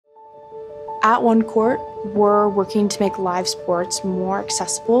At OneCourt, we're working to make live sports more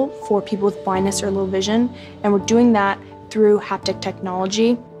accessible for people with blindness or low vision, and we're doing that through haptic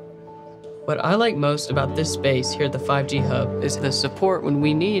technology. What I like most about this space here at the 5G Hub is the support when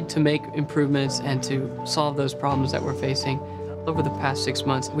we need to make improvements and to solve those problems that we're facing. Over the past 6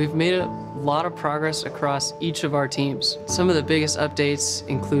 months, we've made a lot of progress across each of our teams. Some of the biggest updates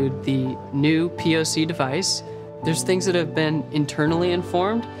include the new POC device. There's things that have been internally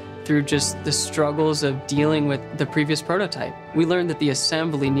informed through just the struggles of dealing with the previous prototype. We learned that the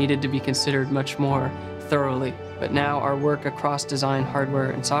assembly needed to be considered much more thoroughly, but now our work across design,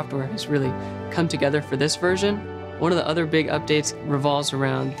 hardware, and software has really come together for this version. One of the other big updates revolves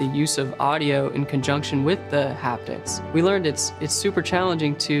around the use of audio in conjunction with the haptics. We learned it's super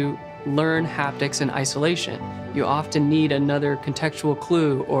challenging to learn haptics in isolation. You often need another contextual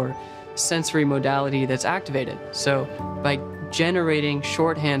clue or sensory modality that's activated. So by generating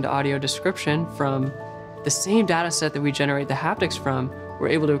shorthand audio description from the same data set that we generate the haptics from, we're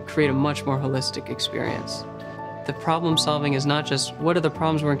able to create a much more holistic experience. The problem solving is not just what are the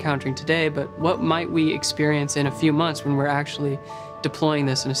problems we're encountering today, but what might we experience in a few months when we're actually deploying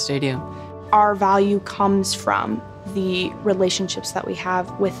this in a stadium. Our value comes from the relationships that we have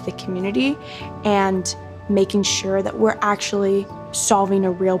with the community and making sure that we're actually solving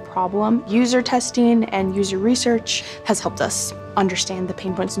a real problem. User testing and user research has helped us understand the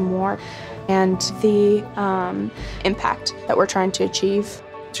pain points more and the impact that we're trying to achieve.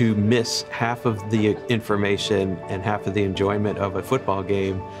 To miss half of the information and half of the enjoyment of a football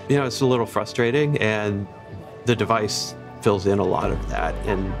game, it's a little frustrating, and the device fills in a lot of that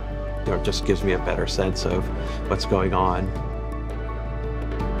and just gives me a better sense of what's going on.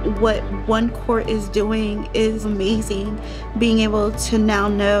 What OneCourt is doing is amazing. Being able to now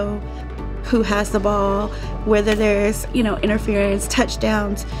know who has the ball, whether there's, interference,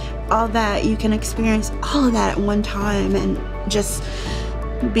 touchdowns, all that, you can experience all of that at one time and just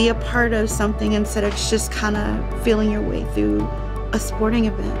be a part of something instead of just kind of feeling your way through a sporting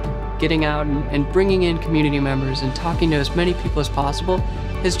event. Getting out and bringing in community members and talking to as many people as possible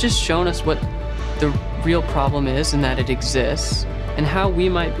has just shown us what the real problem is and that it exists, and how we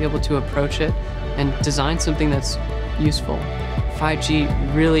might be able to approach it and design something that's useful.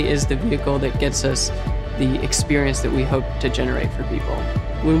 5G really is the vehicle that gets us the experience that we hope to generate for people.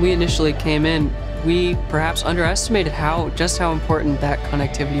 When we initially came in, we perhaps underestimated just how important that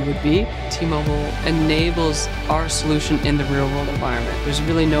connectivity would be. T-Mobile enables our solution in the real-world environment. There's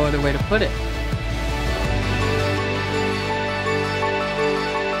really no other way to put it.